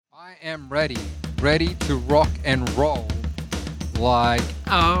I am ready to rock and roll like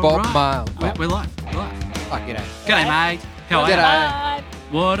Bob right. Marley. We're live. Oh, g'day. G'day, mate. How are you? G'day.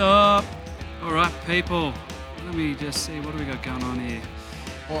 What up? All right, people. Let me just see. What do we got going on here?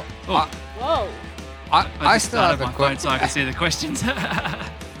 Well, Oh. Whoa. I just still have started a my phone question. so I can see the questions.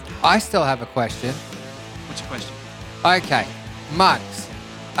 I still have a question. What's your question? Okay, mugs.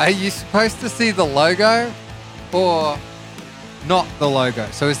 Are you supposed to see the logo or not the logo?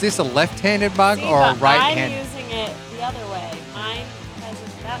 So is this a left-handed mug See, or a but right-handed? I'm using it the other way. Mine has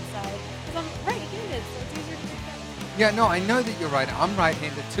it that side. Because I'm right-handed, so it's easier to pick up. Yeah, no, I know that you're right. I'm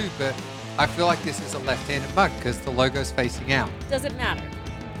right-handed too, but I feel like this is a left-handed mug because the logo's facing out. Does it matter?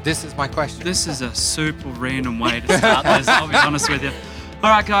 This is my question. This is a super random way to start this, I'll be honest with you. All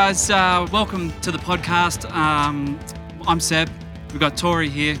right, guys, welcome to the podcast. I'm Seb. We've got Tori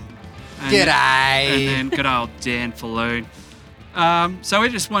here. And G'day. And then good old Dan Falloon. So we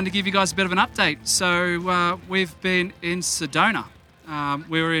just wanted to give you guys a bit of an update. So we've been in Sedona.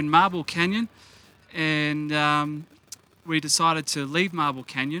 We were in Marble Canyon, and we decided to leave Marble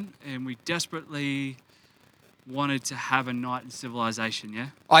Canyon, and we desperately wanted to have a night in civilization, yeah?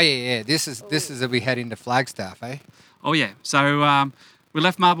 Oh yeah. This is as we head into Flagstaff, eh? Oh, yeah. So we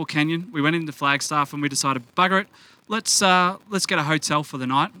left Marble Canyon, we went into Flagstaff, and we decided, bugger it, let's get a hotel for the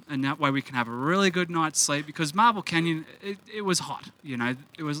night, and that way we can have a really good night's sleep, because Marble Canyon, it was hot, you know.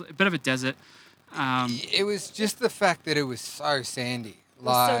 It was a bit of a desert. It was just the fact that it was so sandy. It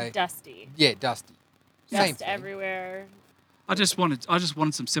was so dusty. Yeah, dusty. Same Dust thing. everywhere. I just wanted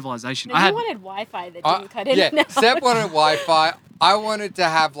some civilization. No, you wanted Wi-Fi that didn't cut in Yeah, and out. Seb wanted Wi-Fi. I wanted to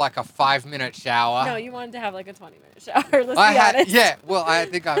have like a 5-minute shower. No, you wanted to have like a 20-minute shower. Let's be honest. Yeah. Well, I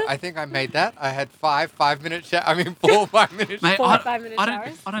think I made that. I had 5-minute shower. I mean 4 5-minute. Mate, 4 or 5 minute I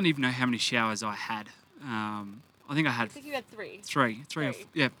showers? I don't even know how many showers I had. I think I had I think you had 3. three. Three.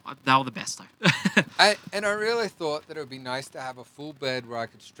 Yeah, they were the best though. I really thought that it would be nice to have a full bed where I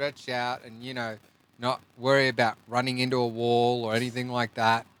could stretch out and not worry about running into a wall or anything like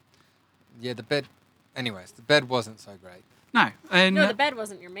that. Yeah, the bed. Anyways, the bed wasn't so great. No, and No, the bed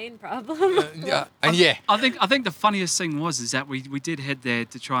wasn't your main problem. Yeah, and yeah. I think the funniest thing was that we did head there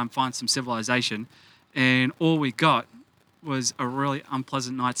to try and find some civilization, and all we got was a really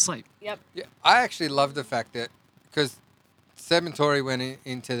unpleasant night's sleep. Yep. Yeah, I actually love the fact that because Seb and Tori went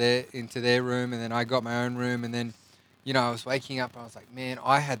into their room, and then I got my own room, and then I was waking up and I was like, man,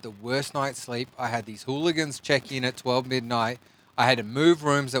 I had the worst night's sleep. I had these hooligans check in at 12 midnight. I had to move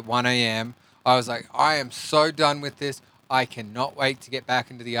rooms at 1 a.m. I was like, I am so done with this. I cannot wait to get back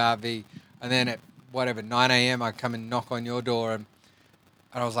into the RV. And then at 9 a.m. I come and knock on your door and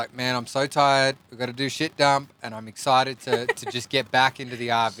I was like, man, I'm so tired. We've got to do shit dump, and I'm excited to just get back into the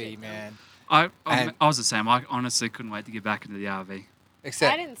RV, man. I was the same. I honestly couldn't wait to get back into the RV.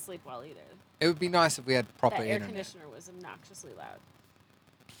 Except I didn't sleep well either. it would be nice if we had proper That air internet. conditioner was obnoxiously loud.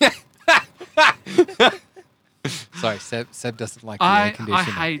 Sorry, Seb doesn't like the air I conditioner.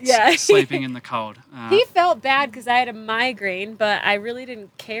 hate Yeah. sleeping in the cold. He felt bad because I had a migraine, but I really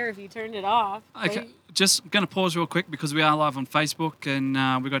didn't care if he turned it off. Okay, just going to pause real quick because we are live on Facebook, and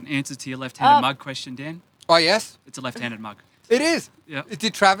we've got an answer to your left-handed mug question, Dan. Oh, yes? It's a left-handed mug. It is. Yeah.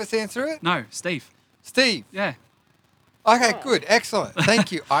 Did Travis answer it? No, Steve. Steve. Yeah. Okay, Oh. good. Excellent.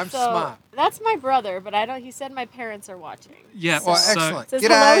 Thank you. I'm So smart. that's my brother, but he said my parents are watching. Yeah. Well, so excellent. It says,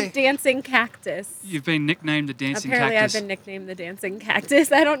 G'day. hello, dancing cactus. you've been nicknamed the dancing Apparently cactus. I've been nicknamed the dancing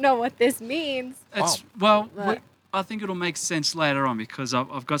cactus. I don't know what this means. It's, Wow. well, I think it'll make sense later on because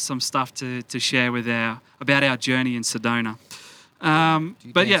I've got some stuff to share with about our journey in Sedona.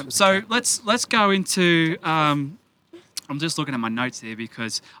 But yeah, so let's go into. I'm just looking at my notes here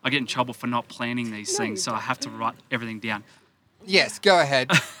because I get in trouble for not planning these No, things, you so I have to write everything down. Yes, go ahead,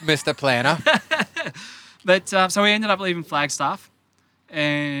 Mr. Planner. But so we ended up leaving Flagstaff,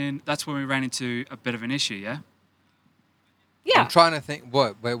 and that's when we ran into a bit of an issue. Yeah. Yeah. I'm trying to think.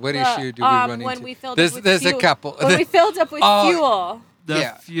 What issue do we run when into? we filled there's up with there's fuel. a couple. When we filled up with Oh, fuel. The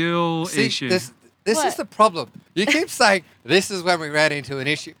Yeah. fuel See, issue. this is What? the problem. You keep saying this is when we ran into an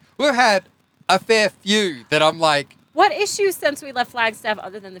issue. We've had a fair few that I'm like, What issues since we left Flagstaff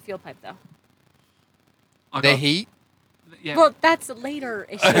other than the fuel pipe, though? I the got- heat. Yeah. Well, that's a later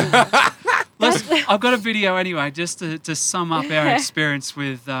issue. I've got a video anyway, just to sum up our experience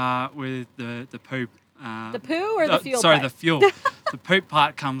with the poop. The poo or the fuel Sorry, pipe? the fuel. The poop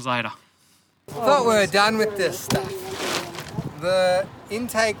part comes later. I thought we were done with this stuff. The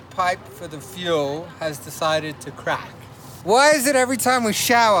intake pipe for the fuel has decided to crack. Why is it every time we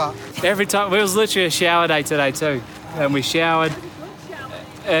shower? Every time, it was literally a shower day today too, and we showered,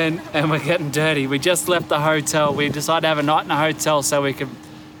 and we're getting dirty. We just left the hotel. We decided to have a night in a hotel so we could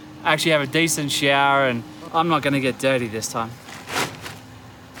actually have a decent shower, and I'm not going to get dirty this time.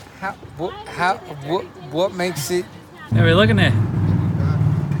 What makes it How are we looking there?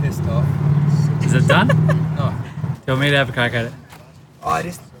 pissed off? Is it done? No. Do you want me to have a crack at it?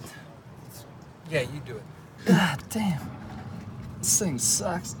 Yeah, you do it. God damn. This thing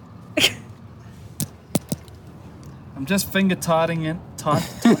sucks. I'm just finger tightening it.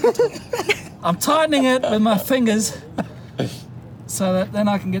 I'm tightening it with my fingers so that then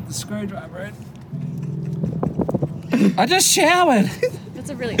I can get the screwdriver in. I just showered. That's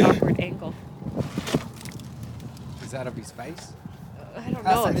a really awkward angle. Is that of his face? I don't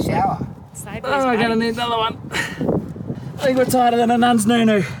know. It's shower. like sideways. Oh, we're body. gonna need another one. I think we're tighter than a nun's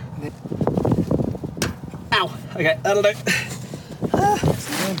nunu. Ow. Okay, that'll do.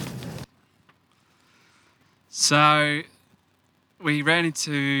 So we ran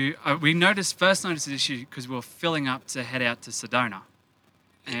into, we first noticed the issue because we were filling up to head out to Sedona.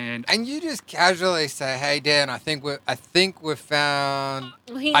 And you just casually say, "Hey Dan, I think we found.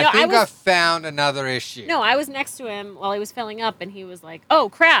 Well, he- I no, think was- I found another issue." No, I was next to him while he was filling up, and he was like, "Oh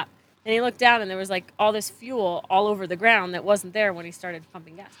crap!" And he looked down, and there was like all this fuel all over the ground that wasn't there when he started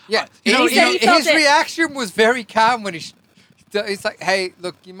pumping gas. Yeah, You know, he said he felt his it. reaction was very calm when he's like, "Hey,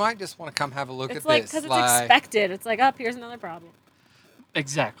 look, you might just want to come have a look It's at like this." because it's expected. It's like, oh, here's another problem.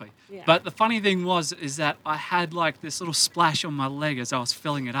 exactly. Yeah. But the funny thing is that I had like this little splash on my leg as I was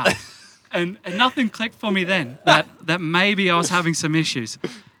filling it up. and nothing clicked for me then that maybe I was having some issues. What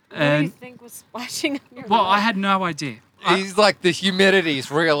do you And think was splashing on your well, leg? I had no idea. He's like, the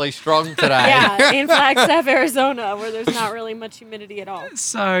humidity's really strong today. Yeah, in Flagstaff, Arizona, where there's not really much humidity at all.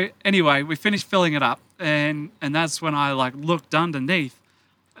 So anyway, we finished filling it up, and that's when I like looked underneath,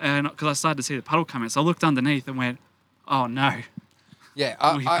 and because I started to see the puddle coming, so I looked underneath and went, "Oh no,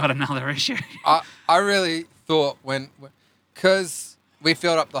 Yeah, we've got another issue." I really thought because we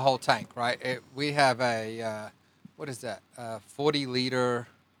filled up the whole tank, right? We have a, what is that? 40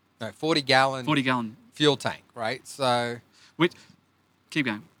 gallon 40-gallon. fuel tank, right? So Keep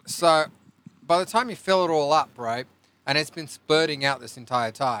going. by the time you fill it all up, right, and it's been spurting out this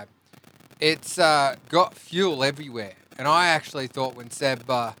entire time, it's got fuel everywhere. And I actually thought when Seb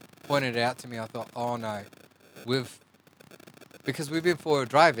pointed it out to me, I thought, oh no, because we've been forward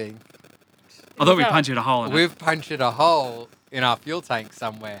driving, I thought we No. punched a hole in it. we've punched a hole in our fuel tank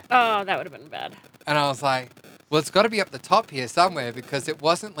somewhere. Oh, that would have been bad. And I was like, well, it's got to be up the top here somewhere because it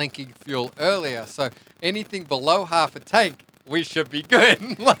wasn't linking fuel earlier. So anything below half a tank, we should be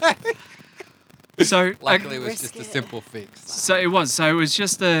good. So Luckily, it was Risk just a it. simple fix. So it was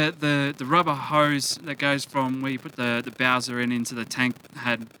just the rubber hose that goes from where you put the Bowser into the tank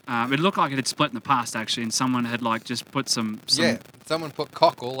had it looked like it had split in the past actually, and someone had like just put some Yeah, someone put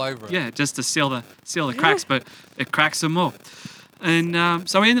cock all over it. yeah, just to seal the cracks, but it cracks some more. And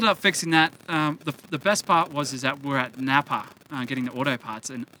so we ended up fixing that. The best part was that we're at Napa getting the auto parts,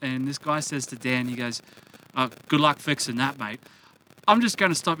 and this guy says to Dan, he goes, "Good luck fixing that, mate." I'm just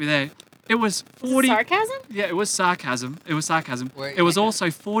going to stop you there. It was 40. Sarcasm? Yeah, it was sarcasm. Wait, It was also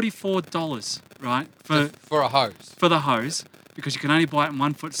 $44, right, For a hose. for the hose, because you can only buy it in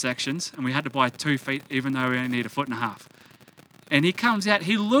 1 foot sections, and we had to buy 2 feet, even though we only need 1.5 feet. And he comes out,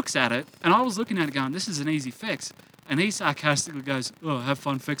 he looks at it, and I was looking at it going, "This is an easy fix." And he sarcastically goes, "Oh, have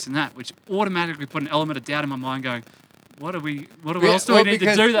fun fixing that," which automatically put an element of doubt in my mind, going, "What else do we need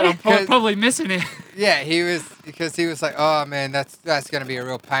to do that I'm probably missing here?" Yeah, he was like, "Oh man, that's going to be a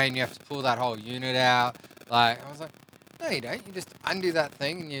real pain. You have to pull that whole unit out." Like, I was like, "No, you don't. You just undo that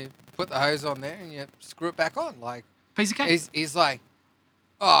thing and you put the hose on there and you screw it back on." Like, Piece of cake. he's like,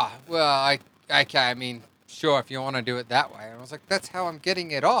 "Oh, well, okay. I mean, sure, if you want to do it that way." And I was like, "That's how I'm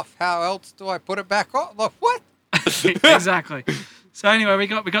getting it off. How else do I put it back on?" Like, what? Exactly. So anyway, we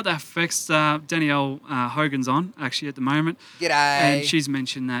got that fixed. Danielle Hogan's on actually at the moment, G'day. and she's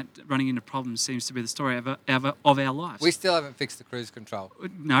mentioned that running into problems seems to be the story of our lives. We still haven't fixed the cruise control.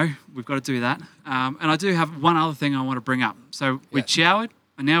 No, we've got to do that. And I do have one other thing I want to bring up. So we Yeah. showered,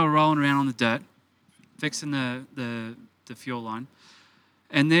 and now we're rolling around on the dirt, fixing the fuel line,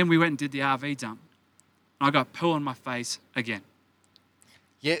 and then we went and did the RV dump. I got poo on my face again.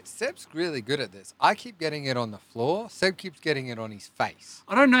 Yeah, Seb's really good at this. I keep getting it on the floor. Seb keeps getting it on his face.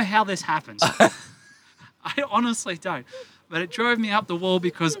 I don't know how this happens. I honestly don't. But it drove me up the wall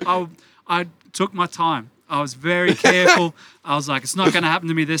because I took my time. I was very careful. I was like, it's not going to happen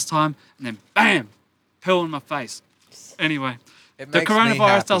to me this time. And then, bam, pill in my face. Anyway, It the makes me coronavirus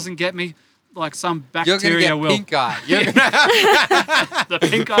happy. doesn't get me like some You're going to bacteria get will. pink eye. You're gonna The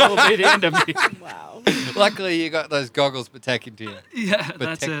pink eye will be the end of me. Wow. Luckily, you got those goggles protecting you. Yeah,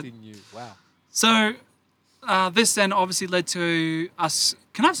 that's it. Protecting you. Wow. So this then obviously led to us.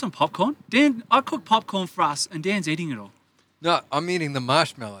 Can I have some popcorn? Dan, I cooked popcorn for us, and Dan's eating it all. No, I'm eating the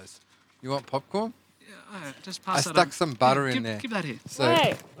marshmallows. You want popcorn? Just I pass that. stuck some butter in give, there. Give that here. So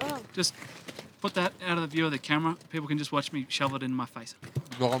Right. Oh. Just put that out of the view of the camera. People can just watch me shove it in my face.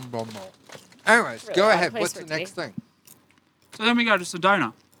 Blom, blom, blom. Anyways, Really go odd ahead. place What's for the it to next thing? So then we go to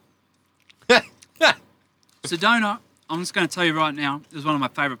Sedona. Sedona, I'm just going to tell you right now, is one of my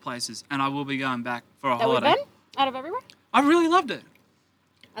favourite places, and I will be going back for a That we've holiday. been out of everywhere. I really loved it.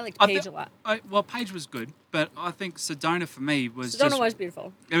 I liked I Page thi- a lot. Well, Page was good, but I think Sedona for me was Sedona just, was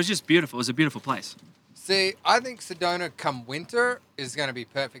beautiful. it was just beautiful. It was a beautiful place. See, I think Sedona come winter is going to be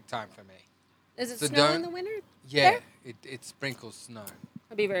perfect time for me. Is it So snow in don't- the winter? Yeah, There? it sprinkles snow.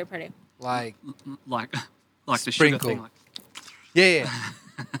 It'd be very pretty. Like, Like the sugar Sprinkle. thing. Like, yeah.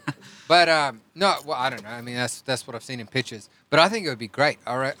 But no, well, I don't know. I mean, that's what I've seen in pictures. But I think it would be great.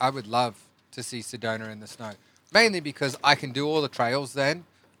 I would love to see Sedona in the snow, mainly because I can do all the trails then,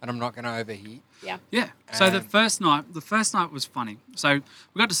 and I'm not going to overheat. Yeah. yeah. So the And- first night was funny. So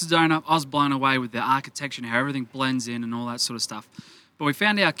we got to Sedona. I was blown away with the architecture and how everything blends in and all that sort of stuff. But we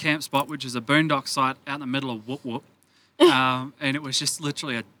found our camp spot, which is a boondock site out in the middle of Whoop Whoop. And it was just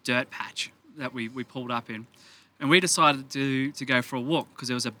literally a dirt patch that we pulled up in. And we decided to go for a walk because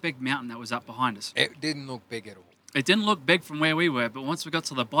there was a big mountain that was up behind us. It didn't look big at all. It didn't look big from where we were, but once we got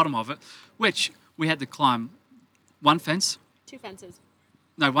to the bottom of it, which we had to climb one fence. 2 fences.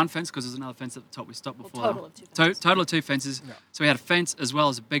 No, one fence because there's another fence at the top we stopped Well, before. total of 2 fences. Total of 2 fences. Yeah. So we had a fence as well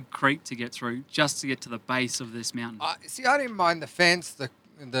as a big creek to get through just to get to the base of this mountain. See, I didn't mind the fence,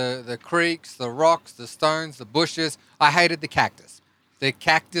 the creeks, the rocks, the stones, the bushes. I hated the cactus. The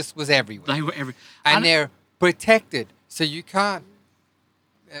cactus was everywhere. They were every... And they're protected, so you can't.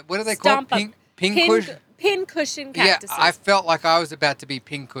 What are they called? Stomp up. Pin cushion. Pin cushion Yeah, cactuses. I felt like I was about to be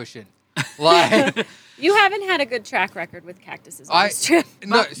pin cushion. Like You haven't had a good track record with cactuses on this trip.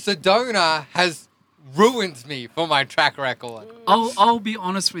 no, Sedona has ruined me for my track record. I'll be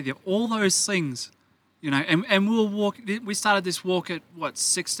honest with you. All those things, you know, and we'll walk. We started this walk at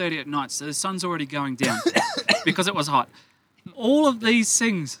 6:30 at night, so the sun's already going down because it was hot. All of these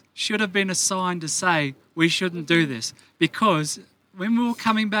things should have been a sign to say we shouldn't do this because when we were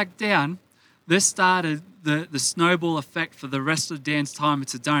coming back down, this started the snowball effect for the rest of Dan's time at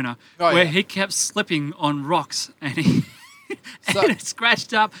Sedona, Oh, where yeah. he kept slipping on rocks and he So- and it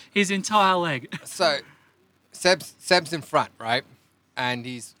scratched up his entire leg. So Seb's in front, right? And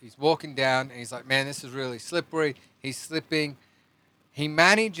he's walking down and he's like, man, this is really slippery. He's slipping. He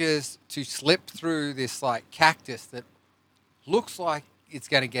manages to slip through this like cactus that looks like it's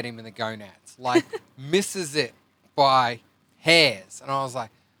going to get him in the gonads. Like misses it by hairs. And I was like,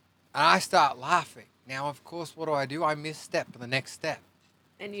 and I start laughing. Now, of course, what do? I misstep the next step.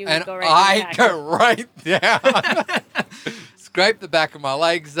 And you And go right I back. go right down. Scrape the back of my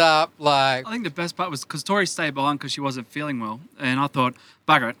legs up. Like, I think the best part was because Tori stayed behind because she wasn't feeling well, and I thought,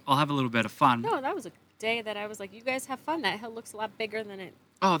 bugger it, I'll have a little bit of fun. No, that was a day that I was like, you guys have fun. That hill looks a lot bigger than it.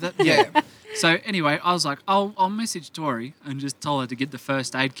 Oh, that yeah. So anyway, I was like, I'll message Tori and just tell her to get the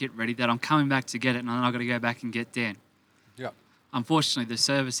first aid kit ready. That I'm coming back to get it, and then I got to go back and get Dan. yeah. Unfortunately, the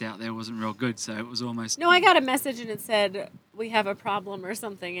service out there wasn't real good, so it was almost. No, I got a message and it said, we have a problem or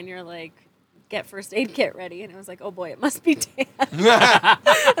something. And you're like, get first aid kit ready. And I was like, oh boy, it must be Dan.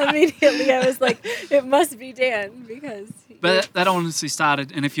 Immediately, I was like, it must be Dan because. But that honestly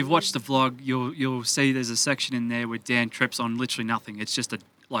started, and if you've watched the vlog, you'll see there's a section in there where Dan trips on literally nothing. It's just a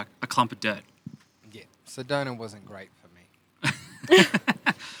clump of dirt. Yeah. Sedona wasn't great for me.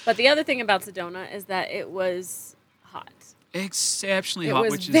 But the other thing about Sedona is that it was hot. Exceptionally It hot,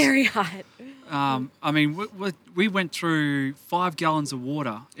 was which is very hot. I mean, we went through 5 gallons of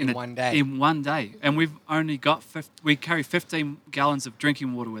water In one day. In one day, and we've only got we carry 15 gallons of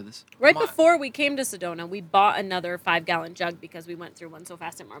drinking water with us. Right My- before we came to Sedona, we bought another 5-gallon jug because we went through one so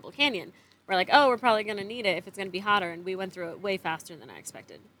fast at Marble Canyon. We're like, oh, we're probably going to need it if it's going to be hotter. And we went through it way faster than I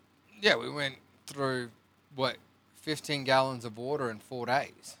expected. Yeah, we went through, 15 gallons of water in 4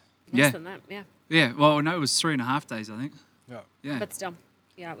 days. Less Yeah. than that, yeah. Yeah, well, no, it was 3.5 days, I think. Yeah. Yeah. But still,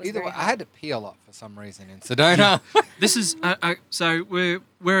 yeah, it was Either very way, I hot. had to pee a lot for some reason in Sedona. This is so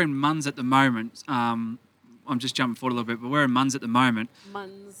we're in Munns at the moment. I'm just jumping forward a little bit, but we're in Munns at the moment.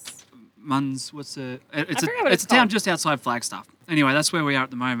 Munns. Munns, what's it's forgot what it's it's a town called. just outside Flagstaff. Anyway, that's where we are at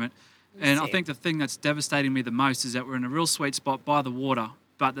the moment. Let me And I see. think the thing that's devastating me the most is that we're in a real sweet spot by the water,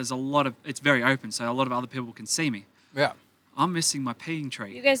 but there's a lot of it's very open, so a lot of other people can see me. yeah. I'm missing my peeing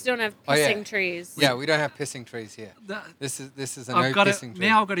tree. You guys don't have Oh, yeah. pissing trees. Yeah, we don't have pissing trees here. That- This is a I've no got pissing to tree.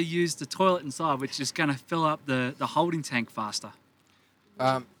 now. I've got to use the toilet inside, which is going to fill up the holding tank faster.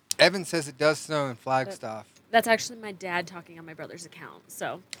 Evan says it does snow in Flagstaff. That's actually my dad talking on my brother's account.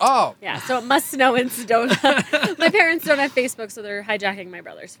 So Oh, yeah, so it must snow in Sedona. My parents don't have Facebook, so they're hijacking my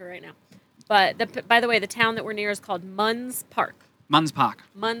brother's for right now. But by the way, the town that we're near is called Munns Park. Munns Park.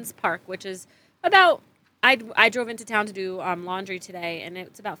 Munns Park, which is about. I drove into town to do laundry today, and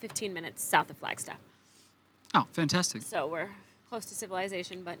it's about 15 minutes south of Flagstaff. Oh, fantastic. So we're close to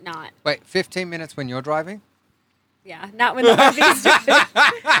civilization, but not. wait, 15 minutes when you're driving? Yeah, not when the RV's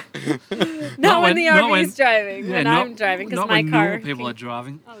driving. not when the RV's driving. Yeah, when I'm driving, because not my when car. normal people are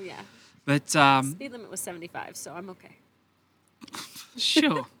driving. Oh yeah. But Speed limit was 75, so I'm okay.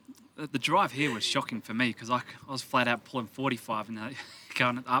 sure. The drive here was shocking for me because I was flat out pulling 45 and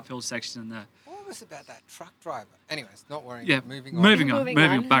going at the uphill section and the. What was about that truck driver? Anyways, not worrying. Yeah, moving on. moving Moving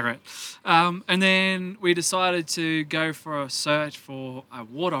on, on. bugger it. And then we decided to go for a search for a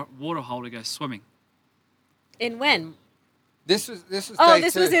water hole to go swimming. In when? This was Oh, day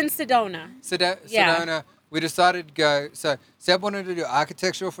this two. was in Sedona. Yeah. Sedona. We decided to go. So Seb wanted to do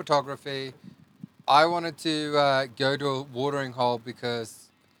architectural photography. I wanted to go to a watering hole because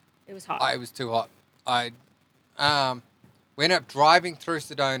It was hot. it was too hot. We ended up driving through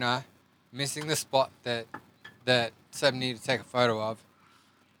Sedona, missing the spot that Seb needed to take a photo of.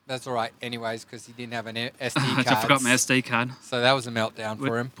 That's all right, anyways, because he didn't have an SD card. I forgot my SD card. So that was a meltdown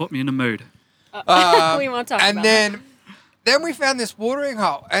for him. Put me in the mood. We won't talk And about then we found this watering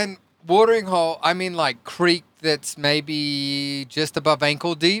hole. And watering hole, I mean like creek that's maybe just above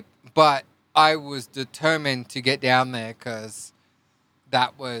ankle deep. But I was determined to get down there because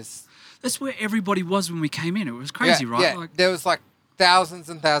that was... That's where everybody was when we came in. It was crazy, right? Yeah, Like, there was like thousands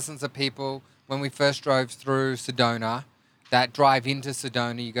and thousands of people when we first drove through Sedona. That drive into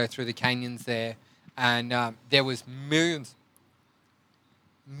Sedona, you go through the canyons there. And there was millions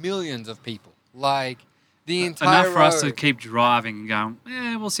of people. Like the entire enough for us to road. keep driving and going,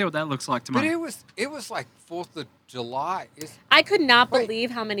 we'll see what that looks like But tomorrow. it was like 4th of July. I could not Wait,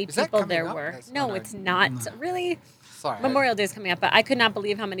 believe how many is that people coming there up? were. Yes, No, no. it's not. Really? Sorry. Memorial Day is coming up, but I could not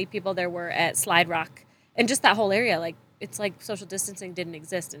believe how many people there were at Slide Rock and just that whole area. Like, it's like social distancing didn't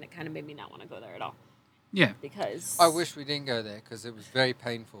exist, and it kind of made me not want to go there at all Yeah. because I wish we didn't go there because it was very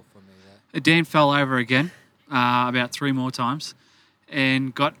painful for me there. Dan fell over again about 3 more times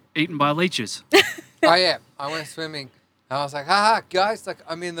and got eaten by leeches. Oh yeah, I went swimming and I was like, haha, guys, like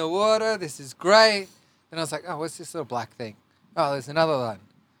I'm in the water, this is great. And I was like, oh, what's this little black thing? Oh, there's another one.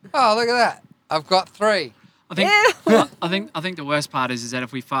 Oh, look at that. I've got 3. I think the worst part is that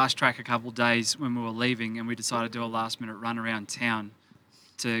if we fast track a couple of days when we were leaving and we decided to do a last minute run around town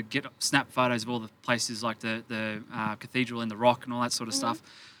to snap photos of all the places like the cathedral and the rock and all that sort of stuff,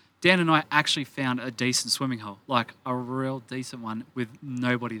 Dan and I actually found a decent swimming hole, like a real decent one with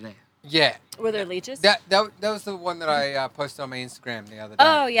nobody there. Yeah. were there leeches? That was the one that I posted on my Instagram the other day.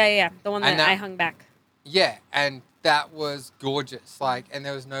 Oh yeah, the one And that that- I hung back. Yeah, and that was gorgeous. Like, and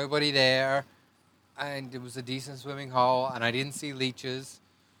there was nobody there, and it was a decent swimming hole, and I didn't see leeches.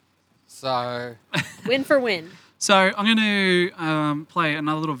 So, Win for win. So I'm going to play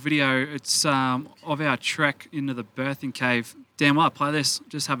another little video. It's of our trek into the birthing cave. Dan, while I play this,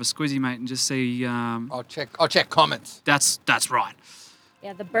 just have a squizzy, mate, and just see. I'll check comments. That's right.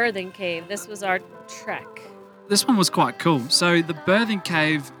 Yeah, the birthing cave. This was our trek. This one was quite cool. So the birthing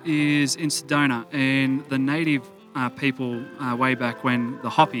cave is in Sedona, and the native people way back when, the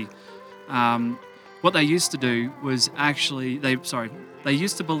Hopi, what they used to do was actually they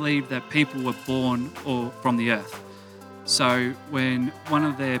used to believe that people were born or from the earth. So when one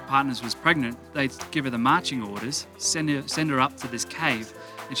of their partners was pregnant, they'd give her the marching orders, send her up to this cave,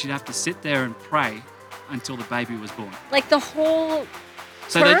 and she'd have to sit there and pray until the baby was born. Like the whole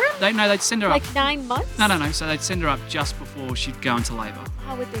So term? they'd send her up. Like 9 months? No. So they'd send her up just before she'd go into labour.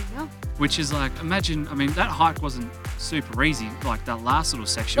 How would they know? Which is like, imagine, I mean, that hike wasn't super easy, like that last little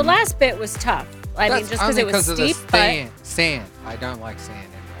section. The last bit was tough. I mean, just because it was steep, of but the sand. I don't like sand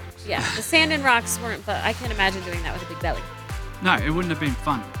and rocks. yeah, the sand and rocks weren't. But I can't imagine doing that with a big belly. No, it wouldn't have been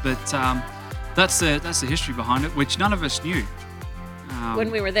fun. But that's the history behind it, which none of us knew.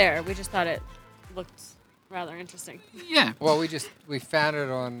 When we were there, we just thought it looked rather interesting. Yeah, Well, we found it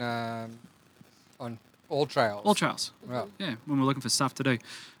on All Trails. all trails. Well, Yeah, when we're looking for stuff to do.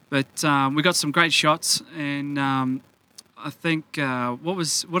 But we got some great shots, and I think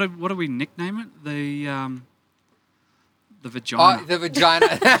what do we nickname it? The vagina. oh, the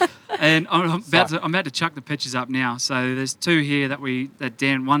vagina. And I'm about to chuck the pictures up now. So there's 2 here that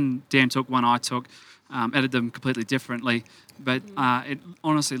Dan took, one I took, edited them completely differently, but it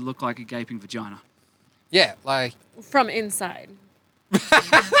honestly looked like a gaping vagina. Yeah, like From inside.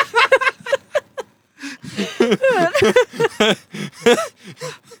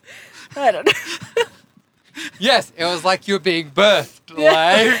 I don't know. Yes, it was like you were being birthed.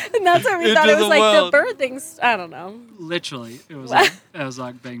 Like, And that's what we into thought. It the was like world. the birthing. I don't know. Literally, it was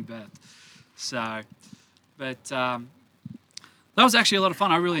like being birthed. So, but that was actually a lot of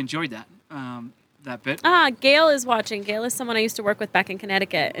fun. I really enjoyed that bit. Gail is watching. Gail is someone I used to work with back in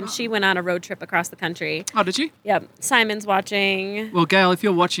Connecticut, and she went on a road trip across the country. Oh, did you? Yep. Simon's watching. Well, Gail, if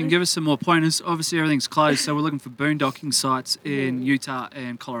you're watching, give us some more pointers. Obviously, everything's closed, so we're looking for boondocking sites in Utah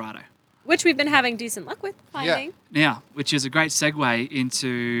and Colorado. Which we've been having decent luck with finding. Now, which is a great segue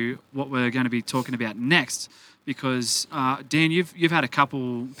into what we're going to be talking about next, because Dan, you've had a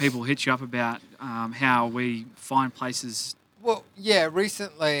couple people hit you up about how we find places. well, yeah,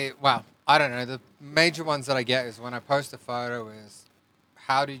 recently, well, I don't know. The major ones that I get is when I post a photo is,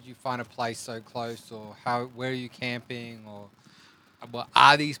 how did you find a place so close, or where are you camping, or well,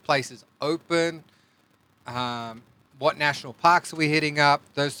 are these places open? What national parks are we hitting up?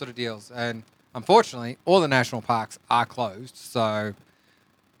 Those sort of deals. And unfortunately, all the national parks are closed. So,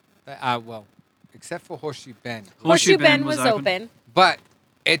 well, except for Horseshoe Bend. Horseshoe Bend was open. But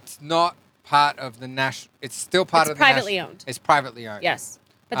it's not part of the national. It's still part It's of the privately owned. It's privately owned. Yes.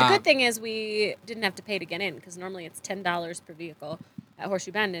 But the good Um, thing is we didn't have to pay to get in, because normally it's $10 per vehicle at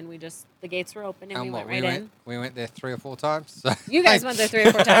Horseshoe Bend, and the gates were open and we went right in. We went there 3 or 4 times. So You guys went there 3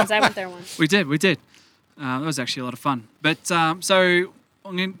 or 4 times. I went there once. We did. That was actually a lot of fun. But so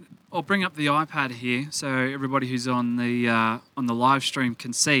I'll bring up the iPad here, so everybody who's on the live stream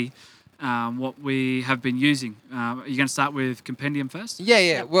can see what we have been using. Are you going to start with Compendium first? Yeah.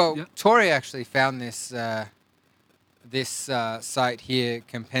 Yep. Well, Yep. Tori actually found this site here,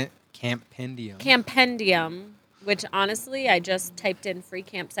 Campendium. Campendium, which honestly, I just typed in free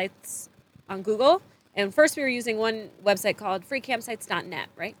campsites on Google. And first we were using one website called freecampsites.net,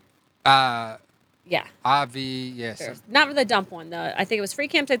 right? Yeah. RV, yes. Sure. Not the dump one. I think it was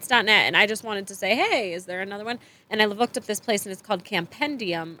freecampsites.net, and I just wanted to say, hey, is there another one? And I looked up this place, and it's called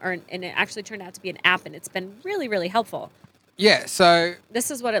Campendium, and it actually turned out to be an app, and it's been really, really helpful. Yeah, so This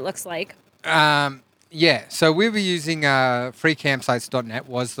is what it looks like. so we were using freecampsites.net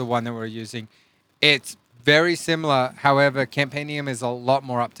was the one that we were using. It's very similar. However, Campendium is a lot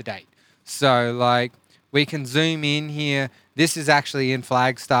more up to date. So, like, we can zoom in here. This is actually in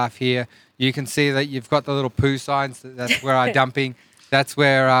Flagstaff here. You can see that you've got the little poo signs. That's where our dumping. That's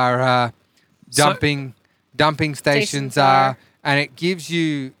where our dumping stations are. And it gives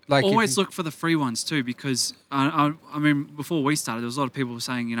you like Always look for the free ones too, because I mean, before we started, there was a lot of people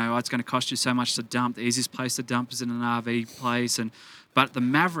saying, it's going to cost you so much to dump. The easiest place to dump is in an RV place, but the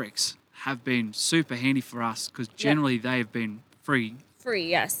Mavericks have been super handy for us because generally they have been free. Free,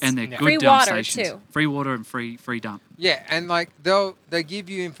 yes. And they're good free dump water stations. too. Free water and free dump. Yeah, and like they give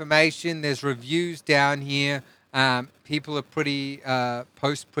you information. There's reviews down here. People are pretty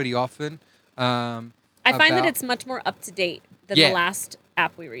post pretty often. I find that about- it's much more up to date than Yeah. the last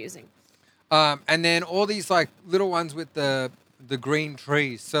app we were using. And then all these like little ones with the green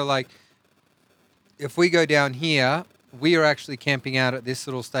trees. So like, if we go down here, we are actually camping out at this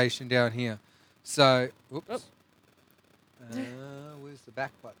little station down here. So, whoops. Oh. Where's the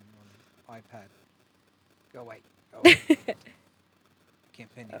back button on the iPad? Go away.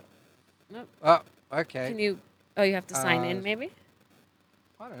 Campendium. Nope. Oh, okay. Can you? Oh, you have to sign in, Uh, maybe.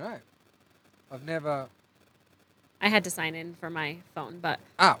 I don't know. I've never. I had to sign in for my phone, but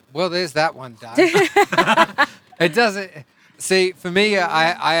Ah, well, there's that one done. It doesn't. See, for me,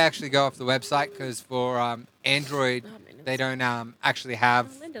 I actually go off the website because for Android, Oh, my they notes. don't actually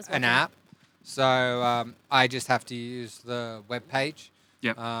have Oh, Linda's an watching. app. So I just have to use the web page.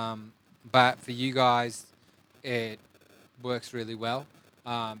 Yep. But for you guys, it works really well.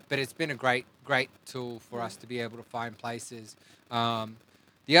 But it's been a great tool for us to be able to find places.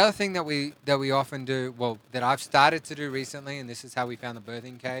 The other thing that we often do, well, that I've started to do recently, and this is how we found the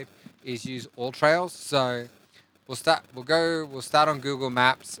birthing cave, is use All Trails. So we'll start on Google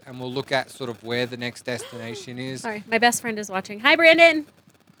Maps, and we'll look at sort of where the next destination is. sorry, my best friend is watching. Hi, Brandon.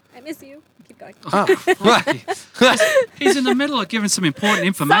 I miss you. Keep going. Oh, right. He's in the middle of giving some important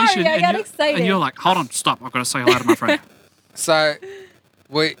information, Sorry, I got you're, excited. and you're like, "Hold on, stop! I've got to say hello to my friend." So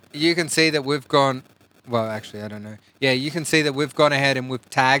you can see that we've gone. Well, actually, I don't know. Yeah, you can see that we've gone ahead and we've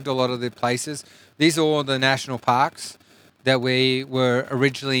tagged a lot of the places. These are all the national parks that we were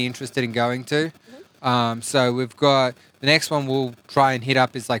originally interested in going to. So we've got the next one we'll try and hit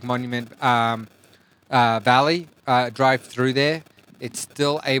up is like Monument Valley. Drive through there.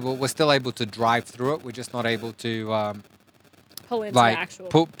 We're still able to drive through it. We're just not able to Pull into like the actual.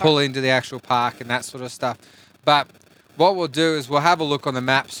 pull park. into the actual park and that sort of stuff. But what we'll do is we'll have a look on the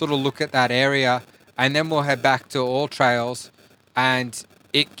map, sort of look at that area, and then we'll head back to All Trails, and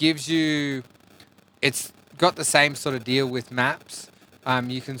it gives you. It's got the same sort of deal with maps.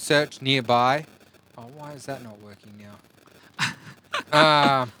 You can search nearby. Oh, why is that not working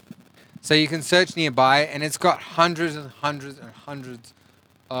now? So you can search nearby, and it's got hundreds and hundreds and hundreds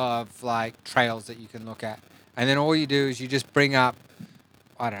of like trails that you can look at. And then all you do is you just bring up,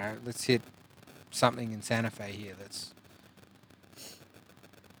 I don't know, let's hit something in Santa Fe here that's,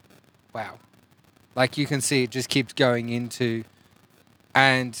 wow. Like you can see it just keeps going into,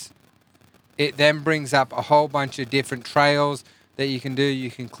 and it then brings up a whole bunch of different trails that you can do. You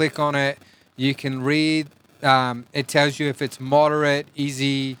can click on it. You can read. It tells you if it's moderate,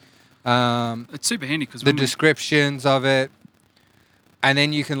 easy. It's super handy because the descriptions of it. And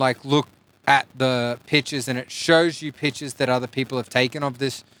then you can like look at the pictures, and it shows you pictures that other people have taken of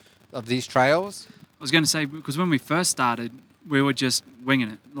these trails. I was going to say, because when we first started, we were just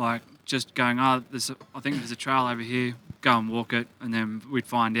winging it, like just going, I think there's a trail over here, go and walk it, and then we'd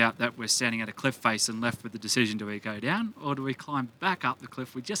find out that we're standing at a cliff face and left with the decision, do we go down or do we climb back up the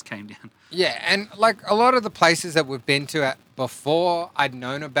cliff we just came down? Yeah, and like a lot of the places that we've been to before, I'd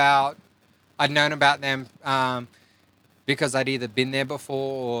known about them because I'd either been there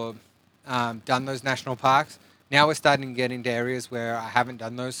before or done those national parks. Now we're starting to get into areas where I haven't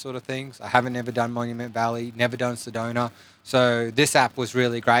done those sort of things. I haven't ever done Monument Valley, never done Sedona. So this app was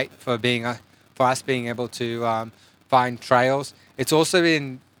really great for us being able to find trails. It's also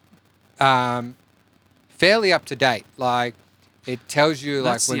been fairly up to date. Like it tells you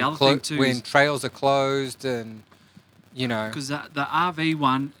That's when trails are closed, and you know. Because the RV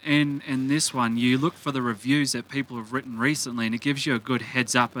one and this one, you look for the reviews that people have written recently, and it gives you a good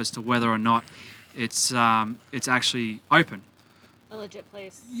heads up as to whether or not it's actually open. A legit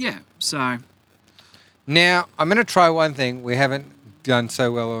place. Yeah. So now I'm going to try one thing we haven't done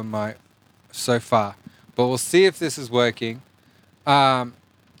so well on so far, but we'll see if this is working. And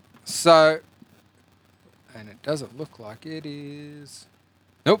it doesn't look like it is.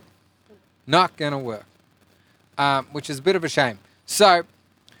 Nope, not going to work. Which is a bit of a shame. So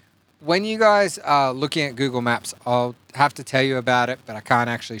when you guys are looking at Google Maps, I'll have to tell you about it, but I can't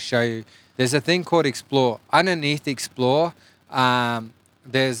actually show you. There's a thing called Explore. Underneath Explore, I'll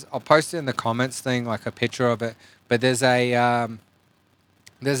post it in the comments thing, like a picture of it. But there's a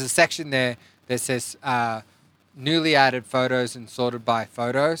section there that says newly added photos and sorted by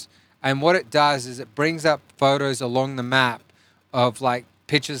photos. And what it does is it brings up photos along the map of like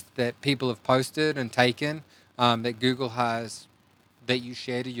pictures that people have posted and taken that Google has, that you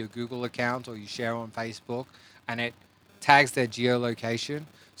share to your Google account or you share on Facebook, and it tags their geolocation.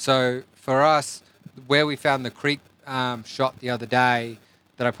 So for us, where we found the creek shot the other day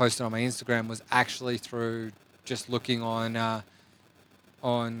that I posted on my Instagram was actually through just looking on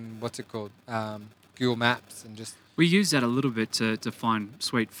what's it called, Google Maps, and just. We use that a little bit to find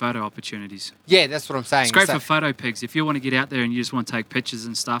sweet photo opportunities. Yeah, that's what I'm saying. It's great for photo pigs. If you want to get out there and you just want to take pictures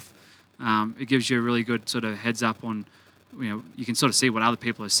and stuff, it gives you a really good sort of heads up on, you can sort of see what other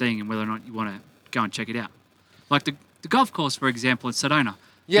people are seeing and whether or not you want to go and check it out. Like the golf course, for example, in Sedona.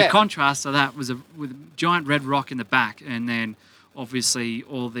 Yeah. The contrast of that was with a giant red rock in the back, and then obviously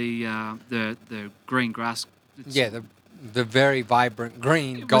all the green grass. Yeah, the very vibrant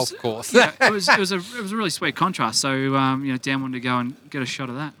green golf course. Yeah, it was a really sweet contrast. So Dan wanted to go and get a shot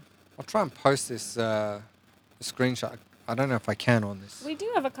of that. I'll try and post this screenshot. I don't know if I can on this. We do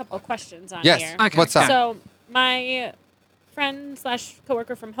have a couple of questions on yes. here. Okay. What's up? So my friend /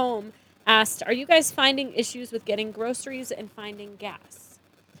 coworker from home asked, "Are you guys finding issues with getting groceries and finding gas?"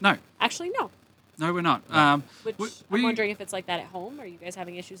 No. Actually, no. No, we're not. Which I'm wondering if it's like that at home. Are you guys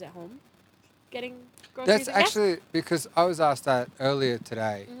having issues at home getting groceries? That's actually because I was asked that earlier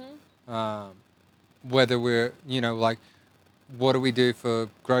today. Whether we're, like, what do we do for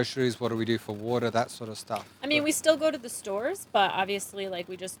groceries? What do we do for water? That sort of stuff. I mean, we still go to the stores, but obviously, like,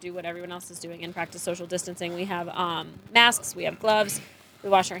 we just do what everyone else is doing and practice social distancing. We have masks, we have gloves, we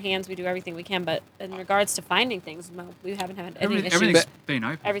wash our hands, we do everything we can. But in regards to finding things, no, we haven't had any issues. Everything's been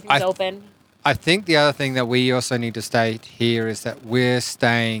open. Everything's open. I think the other thing that we also need to state here is that we're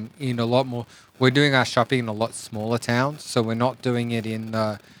staying in a lot more. We're doing our shopping in a lot smaller towns, so we're not doing it in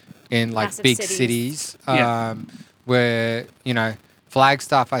like Massive big cities. Where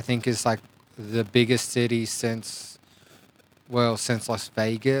Flagstaff I think is like the biggest city since Las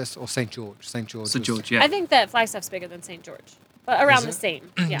Vegas or St. George. St. George, yeah. I think that Flagstaff's bigger than St. George, but around the same.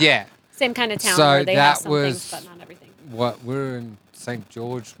 Yeah. Yeah. Same kind of town So where they have that some was things, but not everything. We're in St.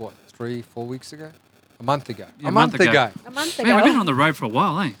 George 3-4 weeks ago? A month ago. Yeah, a month ago. A month Man, ago. we've been on the road for a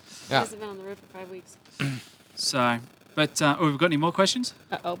while, eh? You guys have been on the road for 5 weeks. So, but we've got any more questions?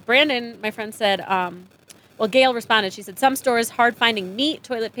 Uh-oh. Brandon, my friend, said, Gail responded. She said, some stores hard finding meat,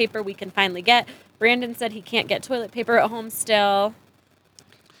 toilet paper we can finally get, Brandon said he can't get toilet paper at home still.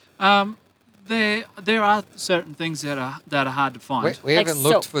 There are certain things that are hard to find. We Like haven't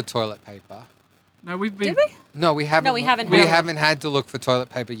looked soap. for toilet paper. No, we've been. Did we? No, we haven't. No, we haven't We had- haven't had to look for toilet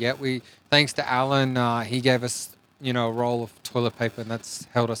paper yet. Thanks to Alan, he gave us, a roll of toilet paper, and that's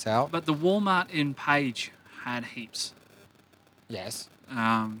held us out. But the Walmart in Page had heaps. Yes.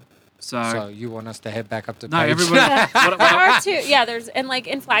 So you want us to head back up to no, Page? everybody. There are two. Yeah, there's and like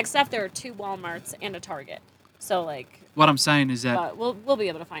in Flagstaff there are 2 Walmarts and a Target. So like, What I'm saying is that but we'll be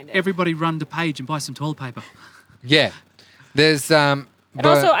able to find it. everybody run to Page and buy some toilet paper. Yeah. There's And but-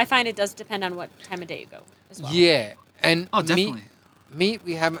 also, I find it does depend on what time of day you go as well. Yeah, and Oh, definitely. Meat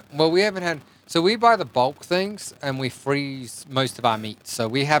we haven't. Well, we haven't had. So we buy the bulk things and we freeze most of our meat. So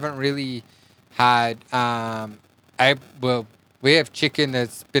we haven't really had. We have chicken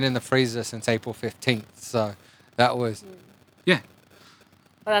that's been in the freezer since April 15th. So that was. Yeah.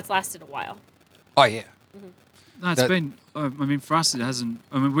 But that's lasted a while. Oh yeah. No, it's That- been. I mean, for us, it hasn't.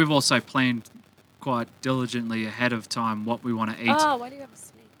 I mean, we've also planned quite diligently ahead of time what we want to eat. Oh, why do you have a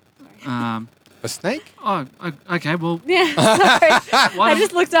snake? Sorry. A snake? Okay. Well, Yeah, sorry. Why I don't-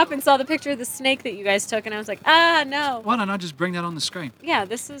 just looked up and saw the picture of the snake that you guys took, and I was like, no. why don't I just bring that on the screen? Yeah,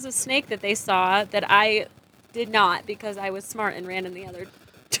 this is a snake that they saw that I did not because I was smart and ran in the other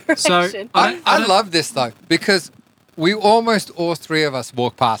direction. I I don't- love this though because we almost all 3 of us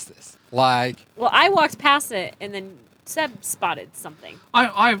walk past this. Like Well, I walked past it, and then Seb spotted something.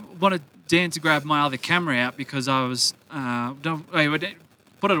 I wanted Dan to grab my other camera out because I was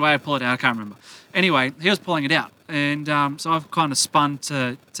put it away, pull it out. I can't remember. Anyway, he was pulling it out, and so I've kind of spun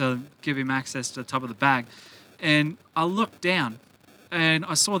to give him access to the top of the bag, and I looked down, and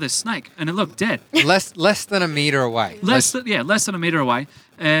I saw this snake, and it looked dead. less than a meter away. less than a meter away,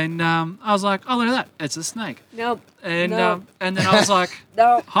 and I was like, oh, look at that, it's a snake. Nope. And No. and then I was like,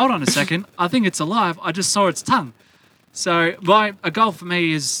 No. hold on a second, I think it's alive. I just saw its tongue. So a goal for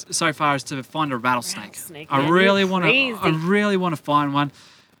me is so far is to find a rattlesnake. Rattlesnake, I man, really you're want to. I crazy. really want to find one.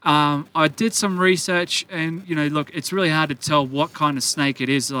 I did some research, and look, it's really hard to tell what kind of snake it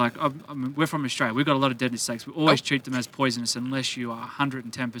is. Like, I mean, we're from Australia. We've got a lot of deadly snakes. We always treat them as poisonous unless you are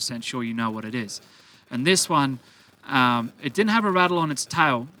 110% sure you know what it is. And this one, it didn't have a rattle on its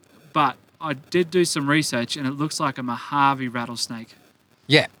tail, but I did do some research, and it looks like a Mojave rattlesnake.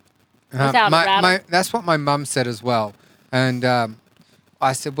 Yeah. Without a rattle? That's what my mum said as well. And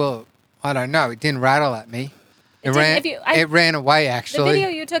I said, well, I don't know. It didn't rattle at me. It ran. didn't- It ran away, The actually. video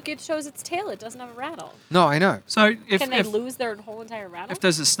you took, it shows its tail. It doesn't have a rattle. No, I know. So Can they lose their whole entire rattle? if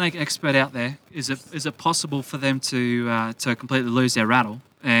there's a snake expert out there, is it possible for them to completely lose their rattle?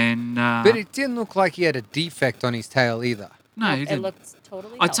 And But it didn't look like he had a defect on his tail either. no, he it didn't. looked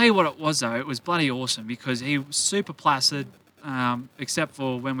totally I tell you what it was though. It was bloody awesome because he was super placid, except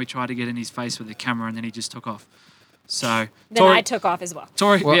for when we tried to get in his face with the camera, and then he just took off. So Then I took off as well.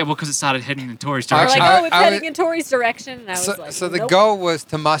 Tori, Well- because it started heading in Tori's They're direction. like, it's I heading was- in Tori's direction. And I was So, like, so the nope. goal was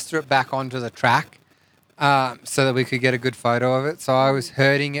to muster it back onto the track so that we could get a good photo of it. So I was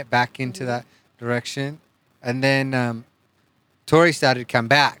herding it back into that direction. And then Tori started to come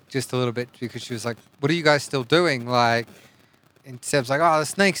back just a little bit because she was like, what are you guys still doing? Like, and Seb's like, oh, the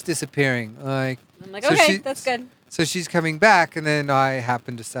snake's disappearing. Like, I'm like, so okay, she- that's good. So she's coming back, and then I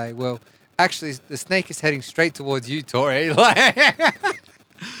happened to say, well, actually, the snake is heading straight towards you, Tori. Which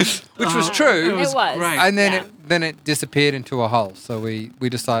was Oh, true. It was It was. great. And then Yeah. then it disappeared into a hole. So we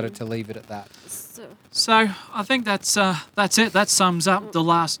decided to leave it at that. So I think that's it. That sums up the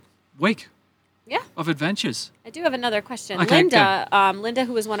last week Yeah. of adventures. I do have another question. Okay, Linda,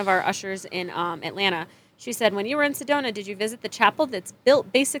 who was one of our ushers in Atlanta, she said, when you were in Sedona, did you visit the chapel that's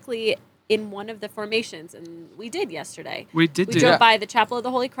built basically in one of the formations? And we did yesterday. We did We do drove that. by the Chapel of the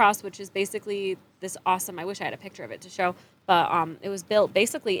Holy Cross, which is basically this awesome. I wish I had a picture of it to show, but it was built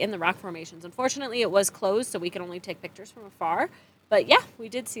basically in the rock formations. Unfortunately, it was closed, so we could only take pictures from afar. But yeah, we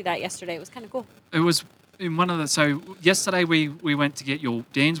did see that yesterday. It was kind of cool. It was in one of the. So yesterday we went to get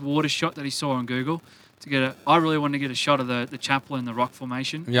Dan's water shot that he saw on Google. I really wanted to get a shot of the chapel in the rock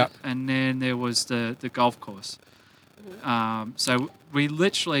formation. Yep. And then there was the golf course. So we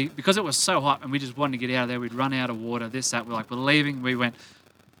literally, because it was so hot and we just wanted to get out of there, we'd run out of water, this, that. We're leaving. We went,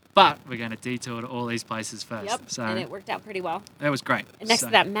 but we're going to detour to all these places first. Yep. So And it worked out pretty well. that was great. And next So-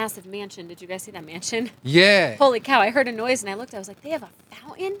 to that massive mansion, did you guys see that mansion? Yeah. Holy cow, I heard a noise and I looked, I was like, they have a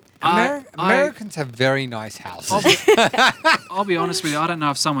fountain? Americans have very nice houses. I'll be honest with you. I don't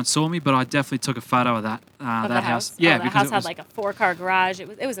know if someone saw me, but I definitely took a photo of that Of that the house. house? Yeah, Oh, the because house it had was. like a 4-car garage.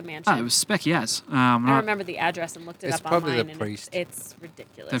 It was a mansion. It was specky as. I remember the address and looked it It's up probably the online, priest. and it's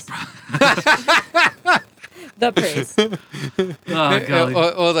ridiculous. The praise. Oh, golly.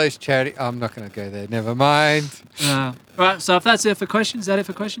 all those charity. I'm not going to go there. Never mind. Right, so if that's it for questions, is that it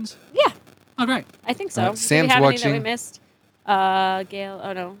for questions? Yeah, Oh, great. I think so. Right, Do Sam's we have any that we watching. missed? Gail.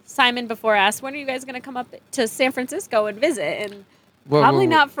 Oh no, Simon before asked, when are you guys going to come up to San Francisco and visit? And probably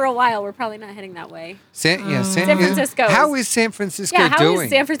not for a while. We're probably not heading that way. San Francisco How is- is San Francisco Yeah, how doing? is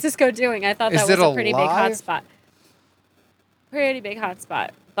San Francisco doing? I thought Is that it was a pretty big alive? hotspot. Pretty big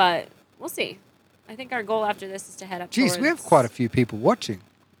hotspot, but we'll see. I think our goal after this is to head up. Geez, we have towards quite a few people watching.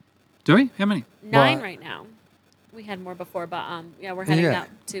 Do we? How many? 9 Well, right now. We had more before, but yeah, we're heading Yeah. out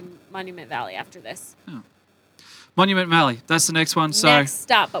to Monument Valley after this. Monument Valley. That's the next one. So Next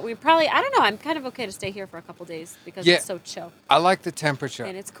stop, but we probably, I don't know, I'm kind of okay to stay here for a couple days because Yeah. it's so chill I like the temperature.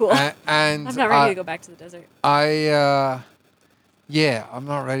 and it's cool. And I'm not ready to go back to the desert. Yeah, I'm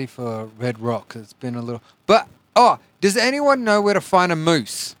not ready for Red Rock 'cause it's been a little. But does anyone know where to find a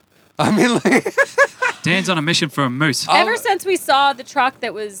moose? I mean, like, Dan's on a mission for a moose. Ever since we saw the truck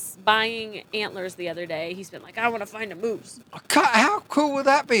that was buying antlers the other day, he's been like, I want to find a moose. how cool would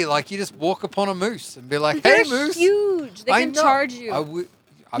that be? Like, you just walk upon a moose and be like, They're "Hey, moose!" huge. They I can know. charge you.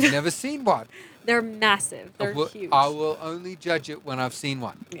 I've never seen one. They're massive. They're huge. I will only judge it when I've seen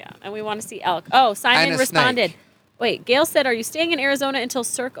one. Yeah, and we want to see elk. Oh, Simon And a responded. snake. Wait, Gail said, are you staying in Arizona until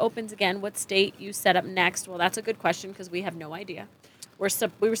Cirque opens again? What state you set up next? Well, that's a good question because we have no idea.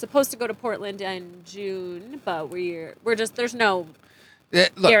 We were supposed to go to Portland in June, but we're just there's no Yeah,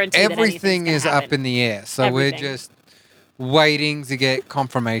 look, Guarantee that anything's everything gonna is up happen. in the air, so we're Everything. just waiting to get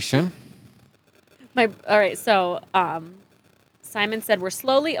confirmation. all right. So Simon said we're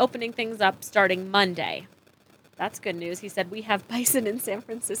slowly opening things up starting Monday. That's good news. He said we have bison in San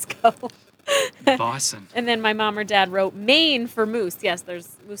Francisco. Bison. And then my mom or dad wrote Maine for moose. Yes,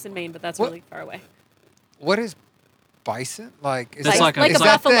 there's moose in Maine, but that's What? really far away. What is bison? Like, is It's that, like a is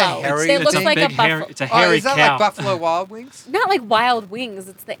that buffalo. the hairy It looks thing? like a big hairy, buffalo. it's a hairy is that cow. like Buffalo Wild Wings? Not like wild wings.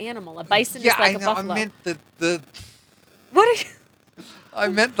 It's the animal. A bison Yeah, is like I a know. buffalo. I meant the What are you? I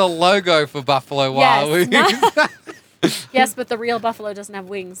meant the logo for Buffalo Wild Yes, Wings. Yes, but the real buffalo doesn't have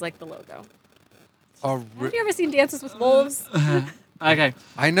wings like the logo. Oh, Have you ever seen Dances with Wolves? Okay.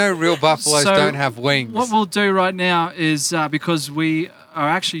 I know real buffaloes So, don't have wings. What we'll do right now is because we are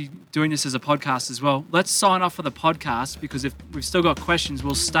actually doing this as a podcast as well. Let's sign off for the podcast because if we've still got questions,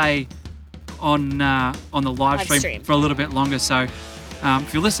 we'll stay on the live stream for a little bit longer. So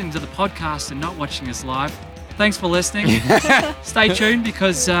if you're listening to the podcast and not watching us live, thanks for listening. Stay tuned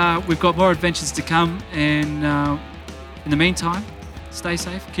because we've got more adventures to come. And in the meantime, stay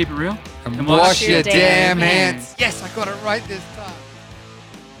safe, keep it real, and and wash your your damn damn hands. hands. Yes, I got it right this time.